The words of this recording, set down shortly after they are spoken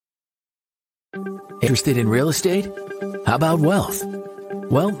Interested in real estate? How about wealth?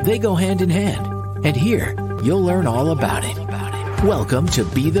 Well, they go hand in hand. And here, you'll learn all about it. Welcome to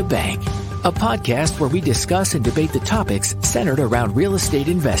Be the Bank, a podcast where we discuss and debate the topics centered around real estate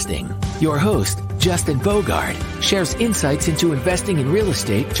investing. Your host, Justin Bogard, shares insights into investing in real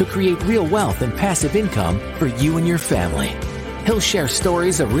estate to create real wealth and passive income for you and your family. He'll share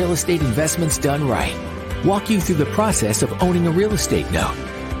stories of real estate investments done right, walk you through the process of owning a real estate note,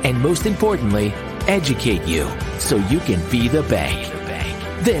 and most importantly, educate you so you can be the bank.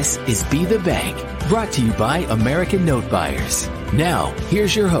 This is Be the Bank, brought to you by American Note Buyers. Now,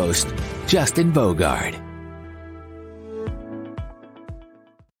 here's your host, Justin Bogard.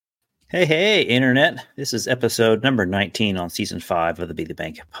 Hey, Internet. This is episode number 19 on season 5 of the Be the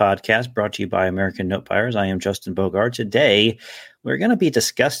Bank podcast, brought to you by American Note Buyers. I am Justin Bogard. Today, we're going to be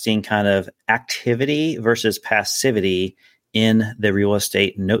discussing kind of activity versus passivity in the real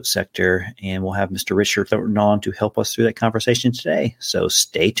estate note sector, and we'll have Mr. Richard Thornton on to help us through that conversation today. So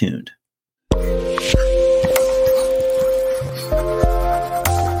stay tuned.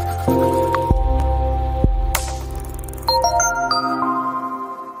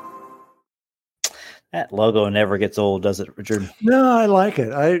 That logo never gets old, does it, Richard? No, I like it.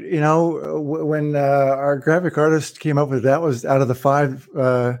 When our graphic artist came up with that, was out of the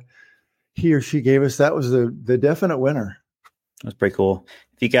 5 he or she gave us, that was the definite winner. That's pretty cool.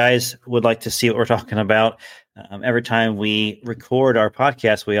 If you guys would like to see what we're talking about, every time we record our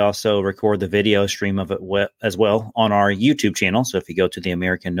podcast, we also record the video stream of it as well on our YouTube channel. So if you go to the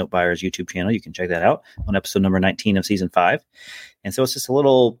American Note Buyers YouTube channel, you can check that out on episode number 19 of season 5. And so it's just a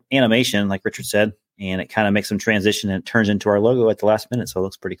little animation, like Richard said, and it kind of makes some transition and it turns into our logo at the last minute. So it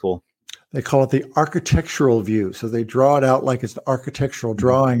looks pretty cool. They call it the architectural view. So they draw it out like it's an architectural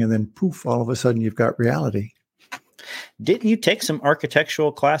drawing, and then poof, all of a sudden you've got reality. Didn't you take some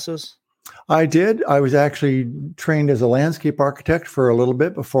architectural classes? I did. I was actually trained as a landscape architect for a little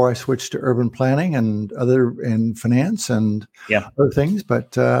bit before I switched to urban planning and finance and other things.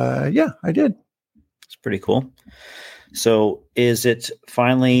 But I did. It's pretty cool. So is it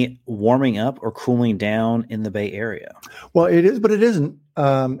finally warming up or cooling down in the Bay Area? Well, it is, but it isn't.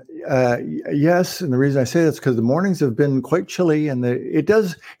 Yes. And the reason I say that's because the mornings have been quite chilly, and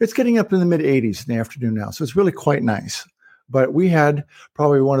it's getting up in the mid 80s in the afternoon now. So it's really quite nice. But we had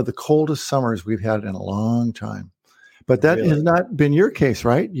probably one of the coldest summers we've had in a long time. But that has not been your case,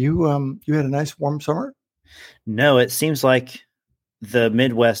 right? You had a nice warm summer? No, it seems like the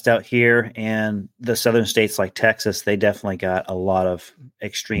Midwest out here and the southern states like Texas, they definitely got a lot of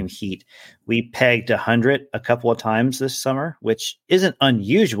extreme heat. We pegged 100 a couple of times this summer, which isn't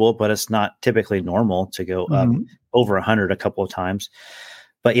unusual, but it's not typically normal to go up over 100 a couple of times.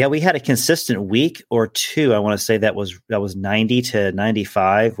 But yeah, we had a consistent week or two. I want to say that was 90 to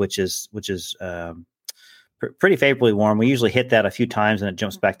 95, which is pretty favorably warm. We usually hit that a few times and it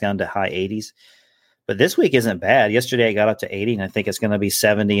jumps back down to high 80s. But this week isn't bad. Yesterday I got up to 80, and I think it's going to be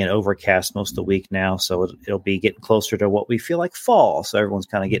 70 and overcast most of the week now. So it'll be getting closer to what we feel like fall. So everyone's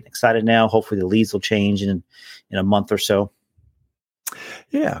kind of getting excited now. Hopefully the leaves will change in a month or so.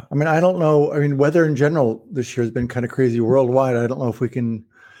 Yeah. I mean, I don't know. I mean, weather in general this year has been kind of crazy worldwide. I don't know if we can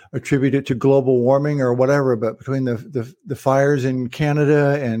attribute it to global warming or whatever, but between the fires in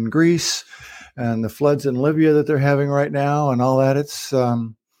Canada and Greece and the floods in Libya that they're having right now and all that,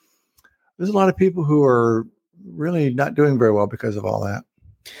 there's a lot of people who are really not doing very well because of all that.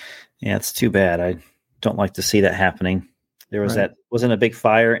 Yeah, it's too bad. I don't like to see that happening. There was wasn't a big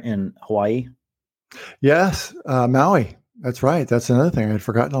fire in Hawaii? Yes, Maui. That's right. That's another thing. I had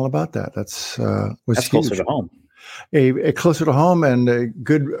forgotten all about that. That's huge. Closer to home. A closer to home, and a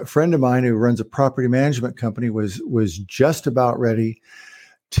good friend of mine who runs a property management company was just about ready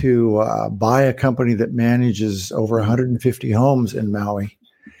to buy a company that manages over 150 homes in Maui.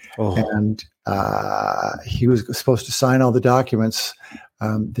 Oh. And he was supposed to sign all the documents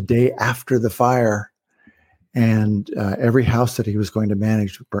the day after the fire, and every house that he was going to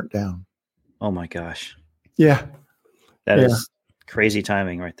manage burnt down. Oh my gosh! Yeah, that is crazy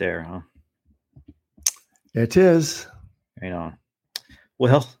timing right there, huh? It is. Right on.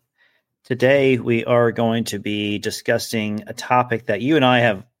 Well, today we are going to be discussing a topic that you and I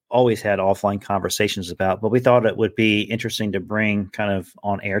have always had offline conversations about, but we thought it would be interesting to bring kind of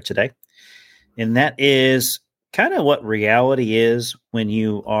on air today. And that is kind of what reality is when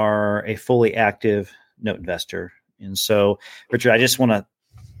you are a fully active note investor. And so, Richard, I just want to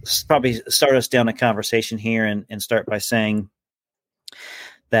probably start us down a conversation here and start by saying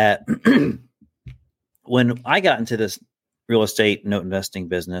that when I got into this real estate note investing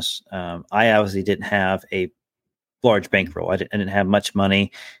business, I obviously didn't have a large bankroll. I didn't have much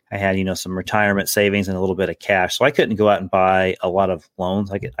money. I had, some retirement savings and a little bit of cash. So I couldn't go out and buy a lot of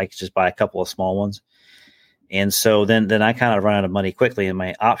loans. I could just buy a couple of small ones. And so then I kind of run out of money quickly. And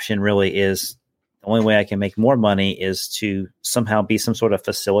my option really is, the only way I can make more money is to somehow be some sort of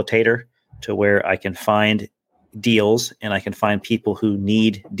facilitator to where I can find deals and I can find people who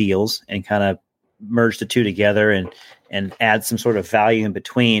need deals and kind of merge the two together and add some sort of value in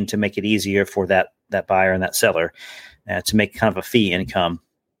between to make it easier for that buyer and that seller to make kind of a fee income.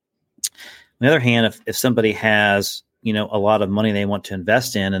 On the other hand, if somebody has, a lot of money they want to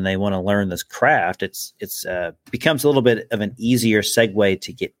invest in and they want to learn this craft, it's becomes a little bit of an easier segue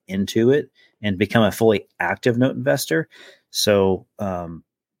to get into it and become a fully active note investor. So,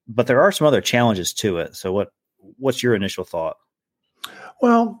 but there are some other challenges to it. So what's your initial thought?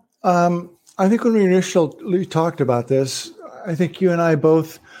 Well, I think when we initially talked about this, I think you and I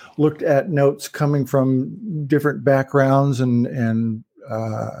both looked at notes coming from different backgrounds and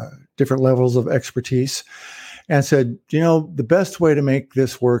different levels of expertise and said, the best way to make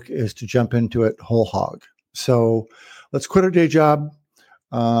this work is to jump into it whole hog. So let's quit our day job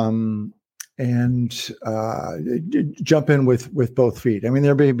and jump in with both feet. I mean,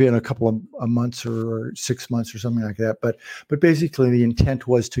 there may be in a couple of months or 6 months or something like that, but basically the intent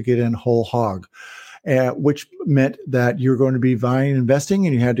was to get in whole hog, which meant that you're going to be buying and investing,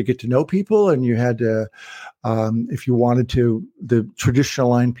 and you had to get to know people, and you had to, if you wanted to, the traditional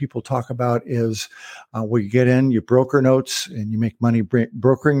line people talk about is where you get in, you broker notes, and you make money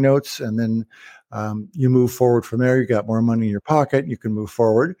brokering notes, and then you move forward from there. You got more money in your pocket, you can move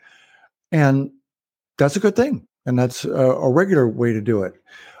forward. And that's a good thing. And that's a regular way to do it.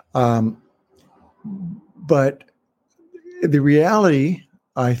 But the reality,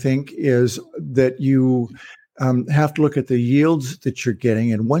 I think, is that you have to look at the yields that you're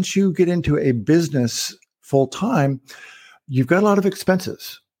getting. And once you get into a business full time, you've got a lot of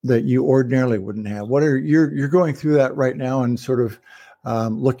expenses that you ordinarily wouldn't have. You're going through that right now and sort of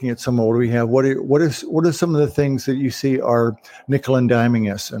looking at some of what we have. What are some of the things that you see are nickel and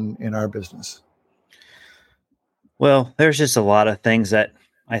diming us in our business? Well, there's just a lot of things that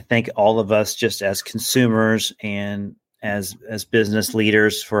I think all of us, just as consumers and as business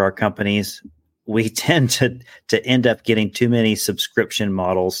leaders for our companies, we tend to end up getting too many subscription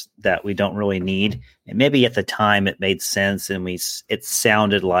models that we don't really need. And maybe at the time it made sense and it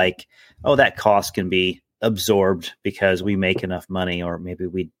sounded like, oh, that cost can be absorbed because we make enough money, or maybe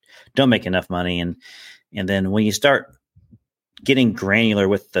we don't make enough money. And then when you start getting granular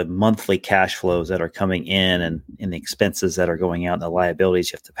with the monthly cash flows that are coming in and the expenses that are going out and the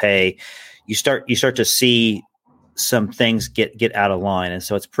liabilities you have to pay, you start to see some things get out of line. And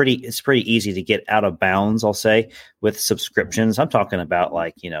so it's pretty easy to get out of bounds, I'll say, with subscriptions. I'm talking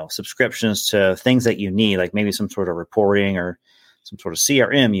about subscriptions to things that you need, like maybe some sort of reporting or some sort of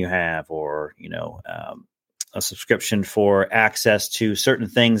CRM you have, or, a subscription for access to certain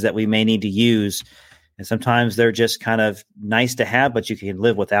things that we may need to use. And sometimes they're just kind of nice to have, but you can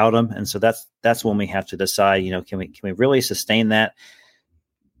live without them. And so that's when we have to decide, can we really sustain that?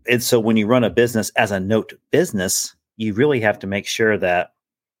 And so when you run a business as a note business, you really have to make sure that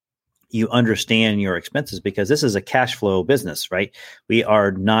you understand your expenses, because this is a cash flow business, right? We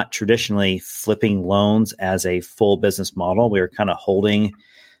are not traditionally flipping loans as a full business model. We are kind of holding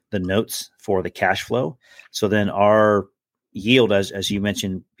the notes for the cash flow. So then our yield, as you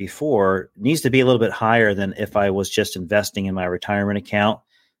mentioned before, needs to be a little bit higher than if I was just investing in my retirement account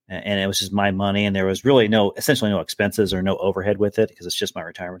and it was just my money and there was really essentially no expenses or no overhead with it because it's just my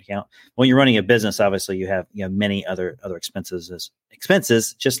retirement account. When you're running a business, obviously you have many other expenses,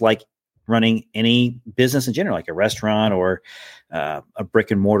 just like running any business in general, like a restaurant or a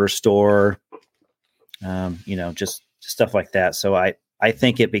brick and mortar store, just stuff like that. So I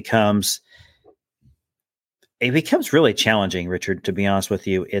think it becomes really challenging, Richard, to be honest with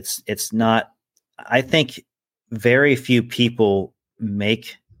you. It's not, I think very few people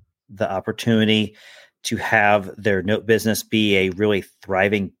make the opportunity to have their note business be a really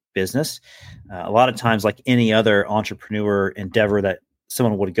thriving business. A lot of times, like any other entrepreneur endeavor that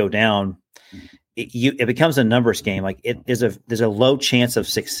someone would go down, it becomes a numbers game. Like there's a low chance of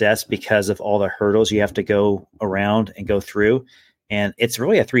success because of all the hurdles you have to go around and go through. And it's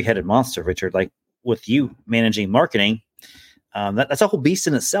really a three-headed monster, Richard. Like with you managing marketing, that's a whole beast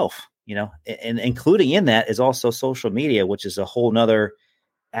in itself, and including in that is also social media, which is a whole nother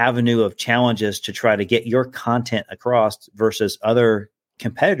avenue of challenges to try to get your content across versus other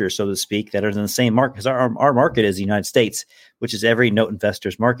competitors, so to speak, that are in the same market. Because our market is the United States, which is every note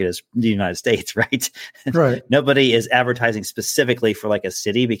investor's market is the United States, right? Right. Nobody is advertising specifically for like a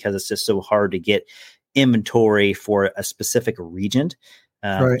city because it's just so hard to get inventory for a specific region.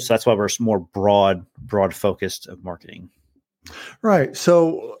 Right. So that's why we're more broad focused of marketing. Right.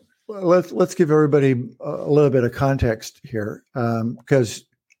 So let's give everybody a little bit of context here, because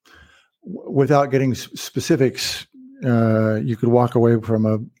without getting specifics, you could walk away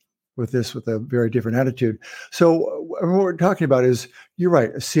with a very different attitude. So what we're talking about is, you're right,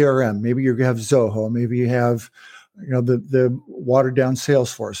 a CRM. Maybe you have Zoho. Maybe you have, the watered down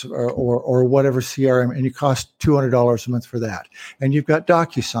Salesforce or whatever CRM, and you cost $200 a month for that. And you've got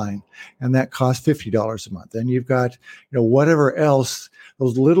DocuSign, and that costs $50 a month. And you've got, whatever else,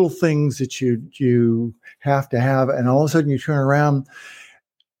 those little things that you have to have. And all of a sudden you turn around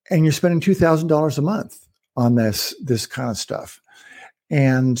and you're spending $2,000 a month on this kind of stuff.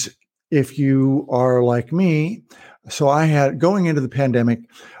 And if you are like me, so I had, going into the pandemic,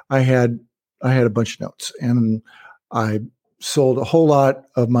 I had a bunch of notes, and I sold a whole lot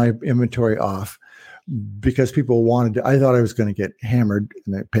of my inventory off because people I thought I was going to get hammered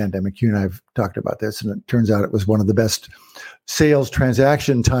in the pandemic. You and I have talked about this, and it turns out it was one of the best sales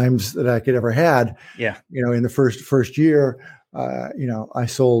transaction times that I could ever had. Yeah. In the first year, I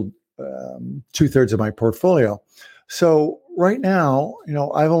sold 2/3 of my portfolio. So right now,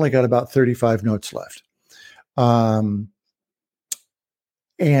 I've only got about 35 notes left.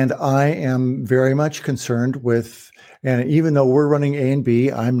 And I am very much concerned with, and even though we're running A and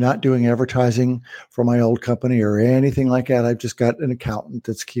B, I'm not doing advertising for my old company or anything like that. I've just got an accountant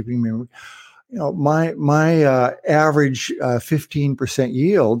that's keeping me, my average 15%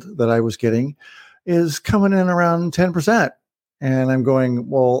 yield that I was getting is coming in around 10%. And I'm going,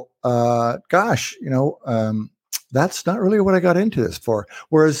 well, gosh, that's not really what I got into this for.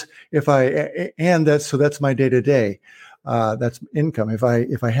 Whereas that's my day to day. That's income. If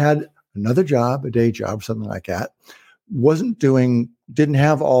I had another job, a day job, something like that, didn't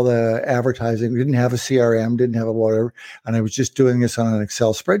have all the advertising, didn't have a CRM, didn't have a whatever, and I was just doing this on an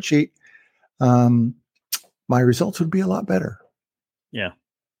Excel spreadsheet, my results would be a lot better. Yeah.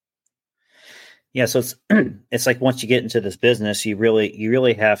 Yeah. So it's like, once you get into this business, you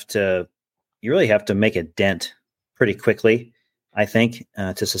really have to make a dent pretty quickly, I think,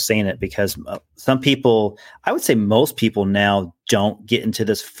 to sustain it, because some people, I would say most people now, don't get into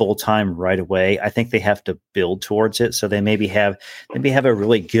this full time right away. I think they have to build towards it. So they maybe have a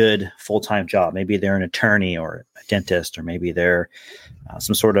really good full time job. Maybe they're an attorney or a dentist, or maybe they're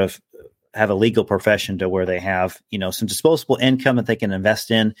some sort of have a legal profession to where they have, some disposable income that they can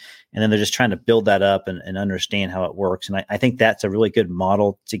invest in. And then they're just trying to build that up and understand how it works. And I think that's a really good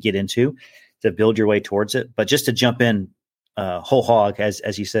model to get into, to build your way towards it. But just to jump in whole hog,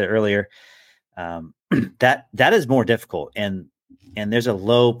 as you said earlier, that is more difficult, and there's a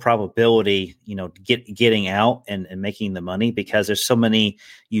low probability, getting out and making the money, because there's so many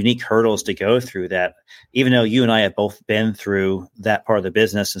unique hurdles to go through, that even though you and I have both been through that part of the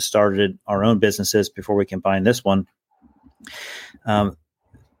business and started our own businesses before we combined this one,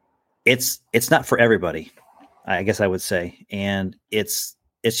 it's not for everybody, I guess I would say. And it's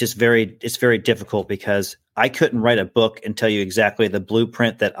very difficult, because I couldn't write a book and tell you exactly the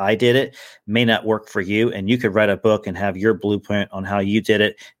blueprint that I did it may not work for you. And you could write a book and have your blueprint on how you did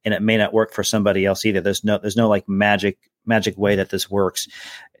it, and it may not work for somebody else either. There's no like magic way that this works.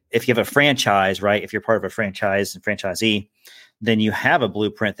 If you have a franchise, right? If you're part of a franchise and franchisee, then you have a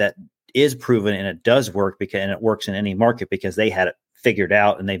blueprint that is proven and it does work, and it works in any market, because they had it figured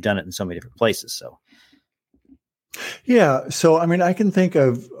out and they've done it in so many different places. So. Yeah. So, I mean, I can think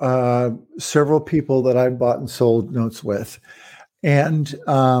of several people that I've bought and sold notes with, and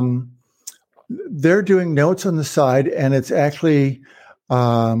they're doing notes on the side, and it's actually,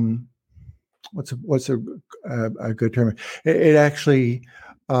 what's a good term? It actually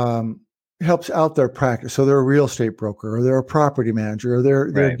helps out their practice. So they're a real estate broker, or they're a property manager, or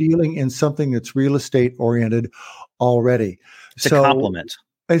they're Right. dealing in something that's real estate oriented already. It's a compliment.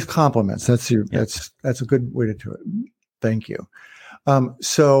 It's compliments. That's a good way to do it. Thank you.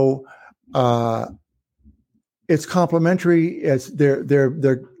 So it's complimentary. It's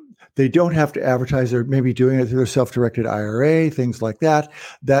they don't have to advertise. They're maybe doing it through their self-directed IRA, things like that.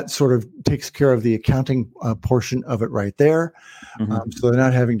 That sort of takes care of the accounting portion of it right there. Mm-hmm. So they're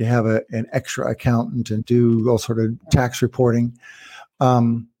not having to have an extra accountant and do all sort of tax reporting.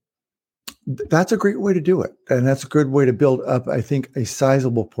 That's a great way to do it. And that's a good way to build up, I think, a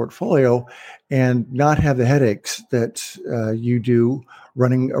sizable portfolio and not have the headaches that you do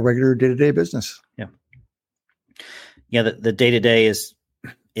running a regular day-to-day business. Yeah. Yeah. The day-to-day is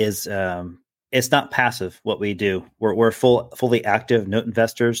it's not passive what we do. We're fully active note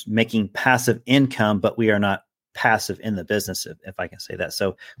investors making passive income, but we are not passive in the business, if I can say that.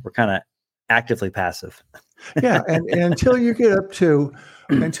 So we're kind of actively passive. Yeah, and until you get up to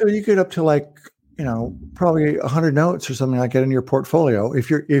like, probably 100 notes or something like that in your portfolio,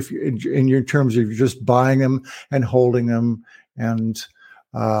 if in your terms of just buying them and holding them and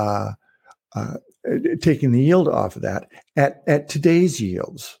taking the yield off of that at today's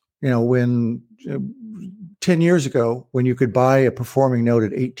yields, when 10 years ago, when you could buy a performing note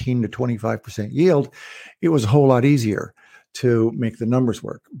at 18 to 25% yield, it was a whole lot easier to make the numbers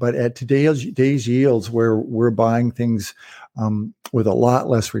work. But at today's yields, where we're buying things with a lot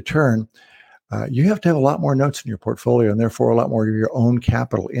less return, you have to have a lot more notes in your portfolio, and therefore a lot more of your own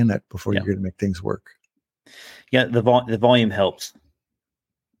capital in it before you're going to make things work. Yeah, the volume helps.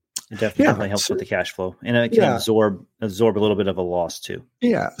 It definitely helps with the cash flow, and it can absorb a little bit of a loss too.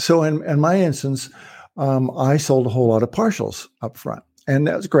 Yeah. So in my instance, I sold a whole lot of partials up front, and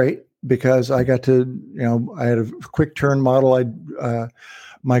that was great because I got to, I had a quick turn model.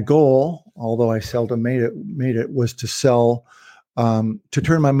 My goal, although I seldom made it, was to sell, to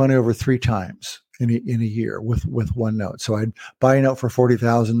turn my money over 3 times in a year with one note. So I'd buy a note for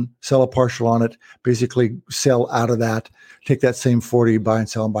 $40,000, sell a partial on it, basically sell out of that, take that same 40, buy and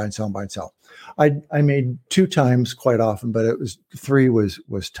sell, and buy and sell, and buy and sell. I made 2 times quite often, but 3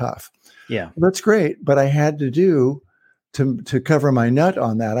 was tough. Yeah, that's great. But I had to do to cover my nut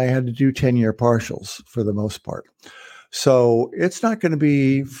on that. I had to do 10-year partials for the most part. So it's not going to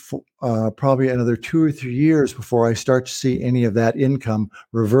be probably another 2 or 3 years before I start to see any of that income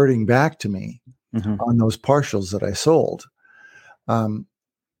reverting back to me on those partials that I sold.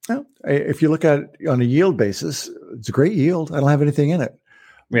 If you look at it on a yield basis, it's a great yield. I don't have anything in it,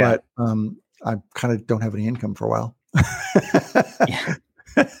 but I kind of don't have any income for a while.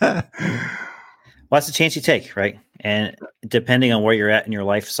 Well, that's a chance you take, right? And depending on where you're at in your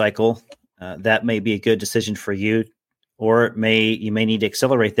life cycle, that may be a good decision for you, or you may need to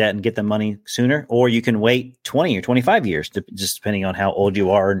accelerate that and get the money sooner, or you can wait 20 or 25 years, just depending on how old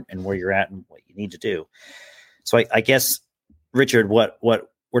you are and where you're at and what you need to do. So I guess, Richard, what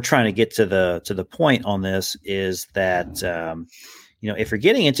we're trying to get to the point on this is that if you're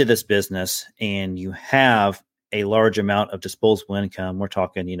getting into this business and you have a large amount of disposable income, we're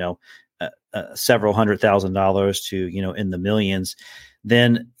talking several $100,000 to in the millions,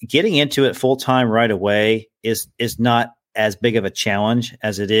 then getting into it full time right away is not as big of a challenge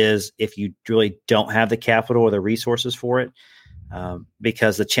as it is if you really don't have the capital or the resources for it,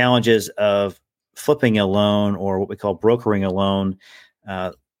 because the challenges of flipping a loan, or what we call brokering a loan,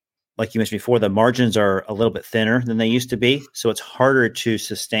 like you mentioned before, the margins are a little bit thinner than they used to be. So it's harder to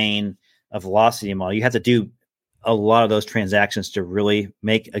sustain a velocity model. You have to do a lot of those transactions to really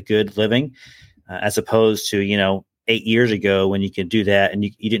make a good living, as opposed to, 8 years ago when you could do that and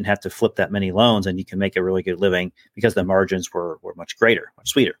you didn't have to flip that many loans and you can make a really good living because the margins were much greater, much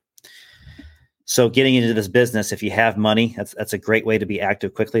sweeter. So getting into this business, if you have money, that's a great way to be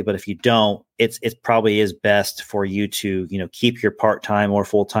active quickly. But if you don't, it probably is best for you to, keep your part-time or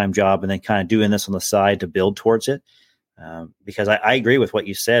full-time job and then kind of doing this on the side to build towards it. Because I agree with what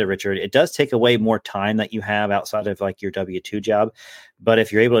you said, Richard. It does take away more time that you have outside of like your W-2 job. But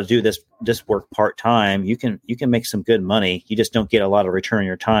if you're able to do this work part-time, you can make some good money. You just don't get a lot of return on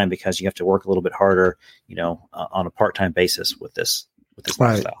your time because you have to work a little bit harder, on a part-time basis with this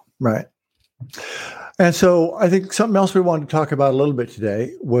lifestyle. Right. And so I think something else we wanted to talk about a little bit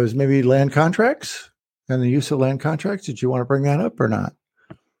today was maybe land contracts and the use of land contracts. Did you want to bring that up or not?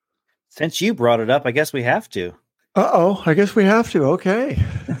 Since you brought it up, I guess we have to. I guess we have to. Okay.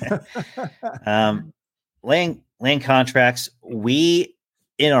 Land contracts. We,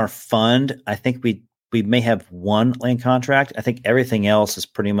 in our fund, I think we may have one land contract. I think everything else is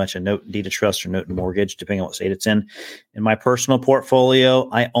pretty much a note deed of trust or note and mortgage, depending on what state it's in. In my personal portfolio,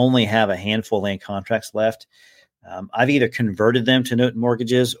 I only have a handful of land contracts left. I've either converted them to note and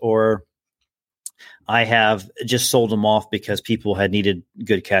mortgages, or I have just sold them off because people had needed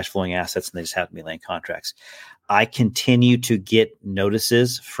good cash flowing assets and they just happened to be land contracts. I continue to get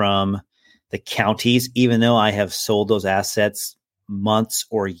notices from the counties, even though I have sold those assets months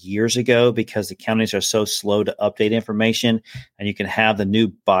or years ago, because the counties are so slow to update information, and you can have the new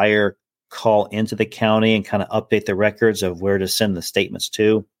buyer call into the county and kind of update the records of where to send the statements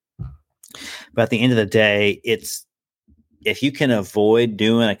to. But at the end of the day, if you can avoid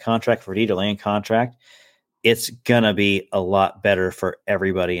doing a contract for deed or land contract, it's going to be a lot better for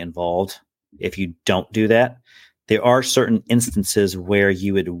everybody involved if you don't do that. There are certain instances where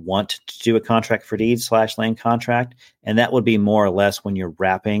you would want to do a contract for deed / land contract, and that would be more or less when you're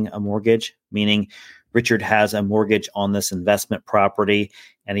wrapping a mortgage, meaning Richard has a mortgage on this investment property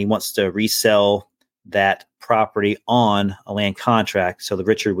and he wants to resell that property on a land contract so that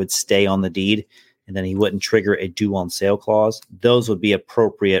Richard would stay on the deed and then he wouldn't trigger a due on sale clause. Those would be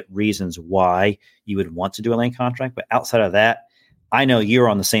appropriate reasons why you would want to do a land contract. But outside of that, I know you're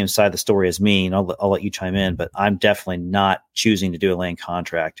on the same side of the story as me, and I'll let you chime in, but I'm definitely not choosing to do a land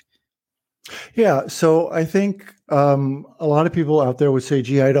contract. Yeah. So I think a lot of people out there would say,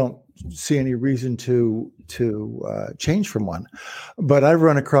 gee, I don't see any reason to change from one. But I've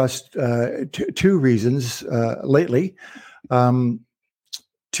run across two reasons lately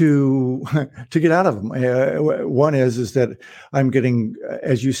to get out of them. One is that I'm getting,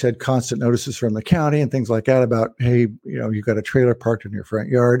 as you said, constant notices from the county and things like that about, hey, you've got a trailer parked in your front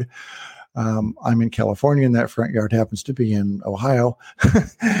yard. I'm in California, and that front yard happens to be in Ohio.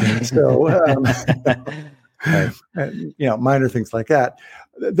 So, right. Minor things like that.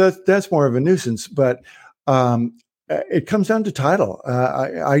 That's more of a nuisance, but it comes down to title.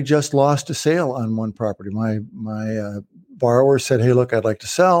 I just lost a sale on one property. My borrower said, hey, look, I'd like to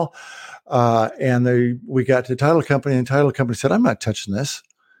sell. And we got to the title company, and the title company said, I'm not touching this.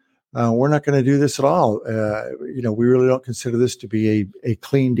 We're not going to do this at all. We really don't consider this to be a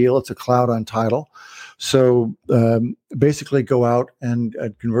clean deal. It's a cloud on title. So basically go out and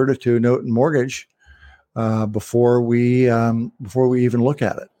convert it to a note and mortgage before we even look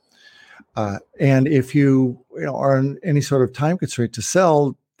at it. And if you are on any sort of time constraint to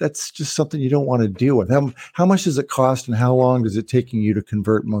sell, that's just something you don't want to deal with. How much does it cost, and how long does it take you to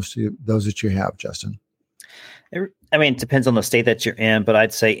convert most of those that you have, Justin? It depends on the state that you're in, but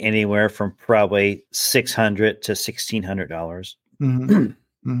I'd say anywhere from probably $600 to $1,600.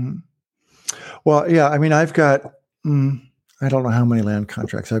 Mm-hmm. Mm-hmm. Well, yeah. I've got I don't know how many land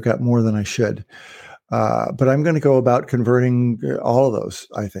contracts. I've got more than I should, but I'm going to go about converting all of those,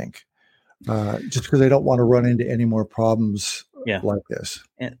 I think, just because I don't want to run into any more problems like this.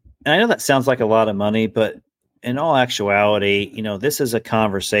 And I know that sounds like a lot of money, but in all actuality, this is a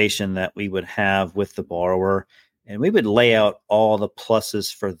conversation that we would have with the borrower, and we would lay out all the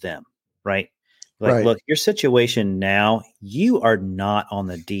pluses for them, right? Like, Look, your situation now, you are not on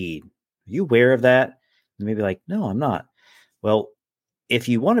the deed. Are you aware of that? And maybe like, no, I'm not. Well, if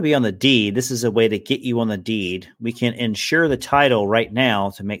you want to be on the deed, this is a way to get you on the deed. We can insure the title right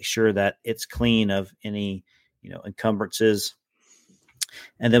now to make sure that it's clean of any, encumbrances.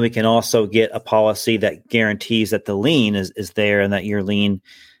 And then we can also get a policy that guarantees that the lien is there and that your lien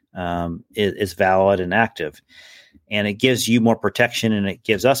is valid and active. And it gives you more protection, and it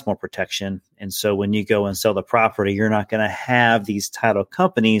gives us more protection. And so when you go and sell the property, you're not going to have these title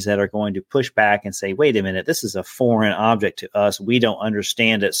companies that are going to push back and say, wait a minute, this is a foreign object to us. We don't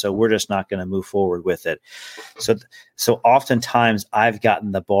understand it, so we're just not going to move forward with it. So oftentimes I've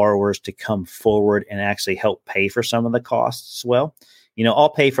gotten the borrowers to come forward and actually help pay for some of the costs as well. I'll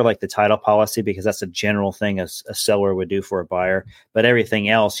pay for like the title policy because that's a general thing a seller would do for a buyer. But everything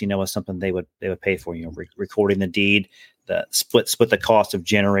else, is something they would pay for. Recording the deed, the split the cost of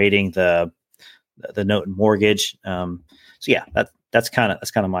generating the note and mortgage. That's kind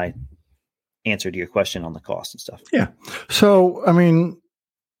of my answer to your question on the cost and stuff. Yeah. So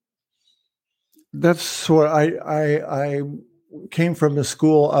that's what I came from the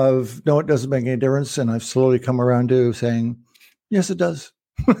school of no, it doesn't make any difference, and I've slowly come around to saying, yes, it does.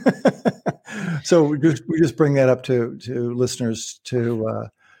 So we just bring that up to listeners to.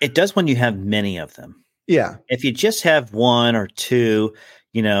 It does when you have many of them. Yeah. If you just have one or two,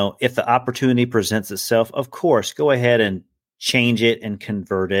 if the opportunity presents itself, of course, go ahead and change it and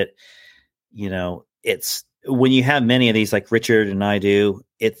convert it. It's when you have many of these, like Richard and I do,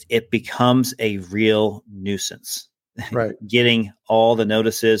 it becomes a real nuisance. Right. Getting all the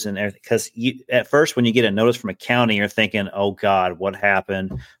notices and everything. Because at first, when you get a notice from a county, you're thinking, oh God, what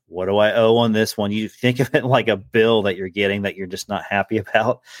happened? What do I owe on this one? You think of it like a bill that you're getting that you're just not happy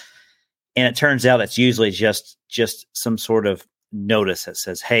about. And it turns out it's usually just some sort of notice that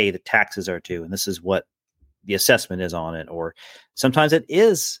says, hey, the taxes are due, and this is what the assessment is on it. Or sometimes it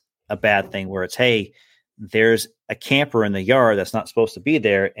is a bad thing where it's, hey, there's a camper in the yard that's not supposed to be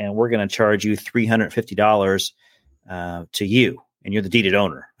there, and we're going to charge you $350 to you, and you're the deeded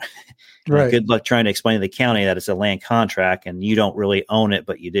owner. Right. Good luck trying to explain to the county that it's a land contract and you don't really own it,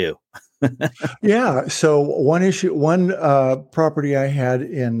 but you do. Yeah. So one property I had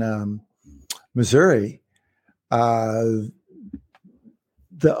in Missouri, the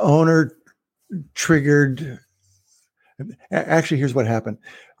owner triggered. Actually, here's what happened: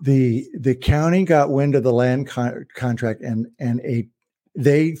 the county got wind of the land contract, and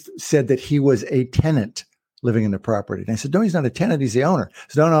they said that he was a tenant living in the property. And I said, no, he's not a tenant. He's the owner. I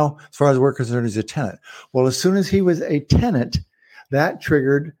said, no, as far as we're concerned, he's a tenant. Well, as soon as he was a tenant, that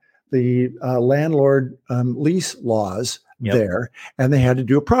triggered landlord lease laws there, and they had to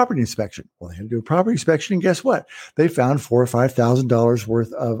do a property inspection. Well, they had to do a property inspection, and guess what? They found $4,000 or $5,000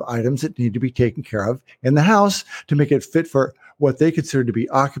 worth of items that need to be taken care of in the house to make it fit for what they considered to be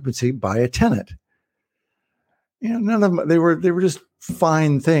occupancy by a tenant. None of them. They were just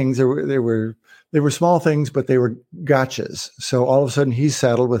fine things. They were small things, but they were gotchas. So all of a sudden, he's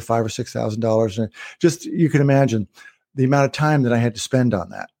saddled with $5,000 or $6,000, and just you can imagine the amount of time that I had to spend on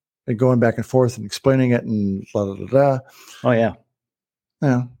that. And going back and forth and explaining it and blah, blah, blah, blah. Oh, yeah.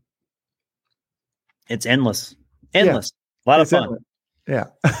 Yeah. It's endless. Endless. Yeah. A lot of fun. Endless. Yeah.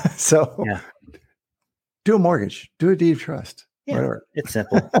 So do a mortgage. Do a deed of trust. Yeah. Whatever. It's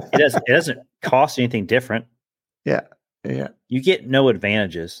simple. It doesn't cost anything different. Yeah. Yeah. You get no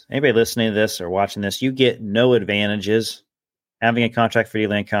advantages. Anybody listening to this or watching this, you get no advantages having a contract for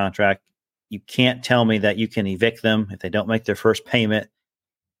land contract. You can't tell me that you can evict them if they don't make their first payment.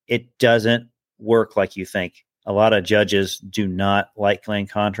 It doesn't work like you think. A lot of judges do not like land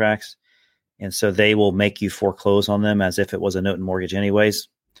contracts, and so they will make you foreclose on them as if it was a note and mortgage anyways.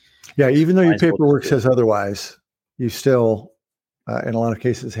 Yeah, even though your paperwork says otherwise, you still, in a lot of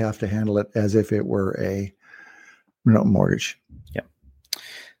cases, have to handle it as if it were a note and mortgage. Yeah.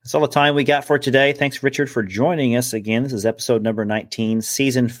 That's all the time we got for today. Thanks, Richard, for joining us again. This is episode number 19,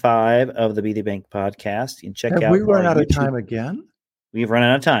 season 5 of the Be the Bank podcast. You can check out. Have we run out of time again? We've run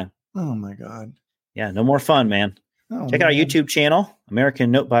out of time. Oh my God. Yeah, no more fun, man. Check out our YouTube channel,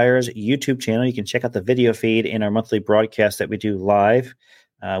 American Note Buyers YouTube channel. You can check out the video feed in our monthly broadcast that we do live,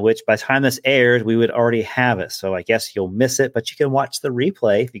 which by the time this airs, we would already have it. So I guess you'll miss it, but you can watch the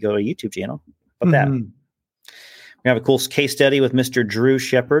replay if you go to our YouTube channel. How about that? We have a cool case study with Mr. Drew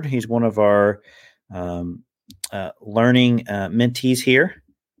Shepard. He's one of our learning mentees here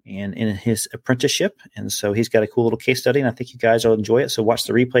and in his apprenticeship. And so he's got a cool little case study, and I think you guys will enjoy it. So watch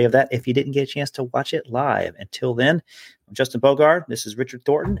the replay of that if you didn't get a chance to watch it live. Until then, I'm Justin Bogard. This is Richard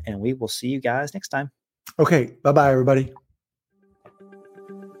Thornton, and we will see you guys next time. Okay. Bye-bye, everybody.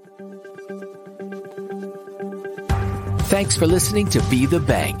 Thanks for listening to Be the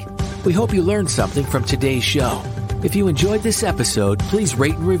Bank. We hope you learned something from today's show. If you enjoyed this episode, please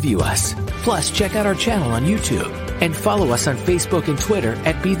rate and review us. Plus, check out our channel on YouTube and follow us on Facebook and Twitter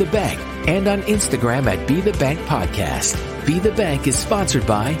at Be the Bank and on Instagram at Be the Bank Podcast. Be the Bank is sponsored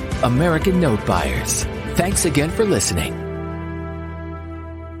by American Note Buyers. Thanks again for listening.